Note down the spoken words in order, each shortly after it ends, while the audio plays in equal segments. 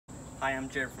Hi, I'm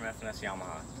Jared from FNS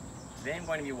Yamaha. Today I'm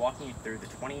going to be walking you through the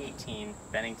 2018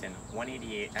 Bennington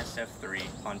 188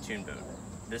 SF3 pontoon boat.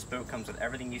 This boat comes with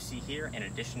everything you see here in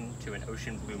addition to an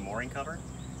ocean blue mooring cover.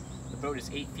 The boat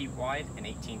is 8 feet wide and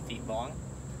 18 feet long.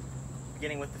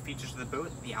 Beginning with the features of the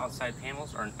boat, the outside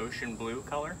panels are an ocean blue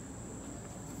color.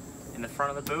 In the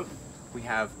front of the boat, we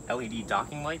have LED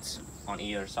docking lights on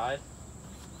either side.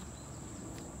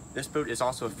 This boat is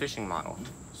also a fishing model.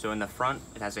 So in the front,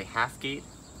 it has a half gate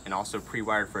and also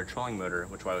pre-wired for a trolling motor,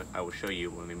 which I will show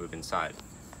you when we move inside.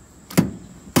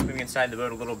 Moving inside the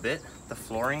boat a little bit, the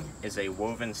flooring is a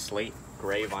woven slate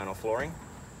gray vinyl flooring.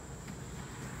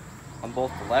 On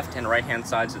both the left and right hand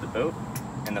sides of the boat,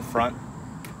 in the front,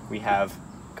 we have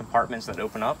compartments that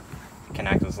open up, can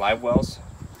act as live wells,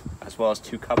 as well as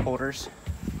 2 cup holders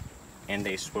and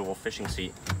a swivel fishing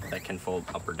seat that can fold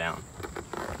up or down.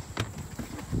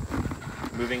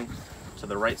 Moving to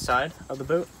the right side of the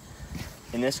boat,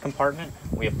 in this compartment,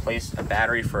 we have placed a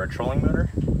battery for a trolling motor,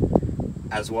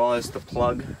 as well as the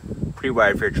plug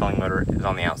pre-wired for your trolling motor is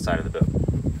on the outside of the boat.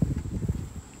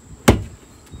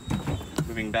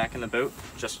 Moving back in the boat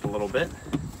just a little bit,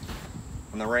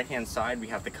 on the right-hand side we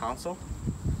have the console.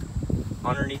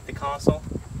 Underneath the console,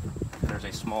 there's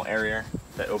a small area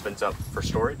that opens up for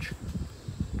storage.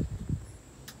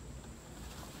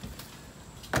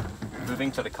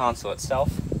 Moving to the console itself,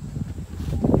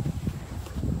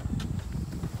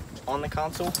 on the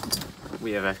console,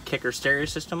 we have a kicker stereo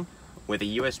system with a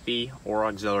USB or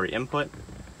auxiliary input,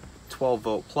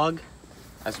 12-volt plug,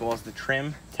 as well as the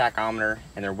trim, tachometer,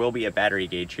 and there will be a battery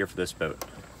gauge here for this boat.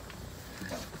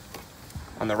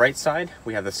 On the right side,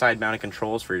 we have the side-mounted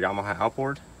controls for your Yamaha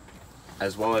outboard,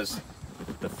 as well as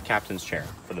the captain's chair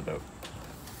for the boat.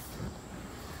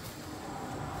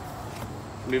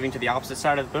 Moving to the opposite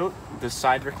side of the boat, this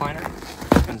side recliner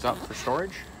opens up for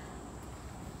storage.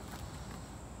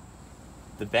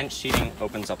 The bench seating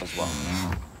opens up as well.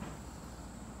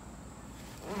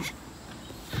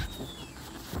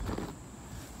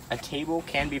 A table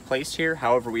can be placed here,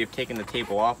 however we have taken the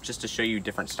table off just to show you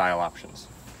different style options.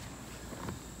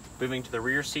 Moving to the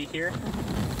rear seat here,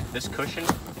 this cushion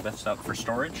lifts up for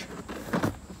storage.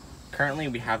 Currently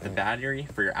we have the battery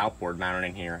for your outboard mounted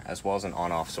in here, as well as an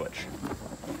on-off switch.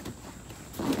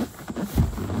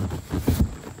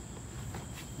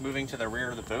 Moving to the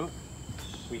rear of the boat,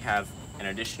 we have an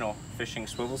additional fishing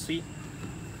swivel seat,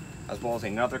 as well as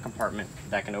another compartment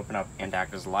that can open up and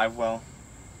act as a live well,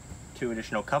 2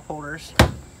 additional cup holders,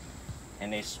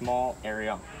 and a small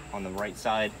area on the right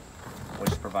side which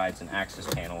provides an access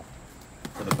panel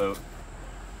for the boat.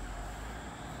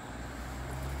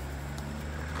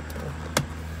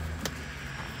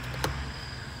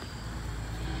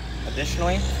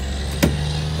 Additionally,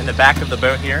 in the back of the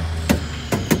boat here,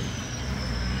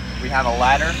 we have a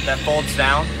ladder that folds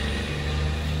down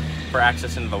for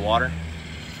access into the water.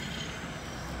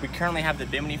 We currently have the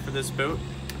bimini for this boat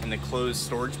in the closed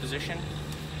storage position,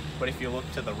 but if you look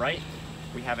to the right,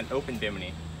 we have an open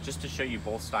bimini, just to show you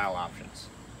both style options.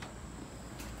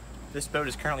 This boat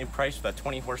is currently priced with a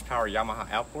 20 horsepower Yamaha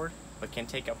outboard, but can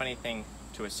take up anything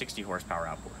to a 60 horsepower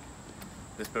outboard.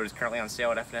 This boat is currently on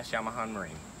sale at FNS Yamaha and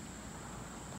Marine.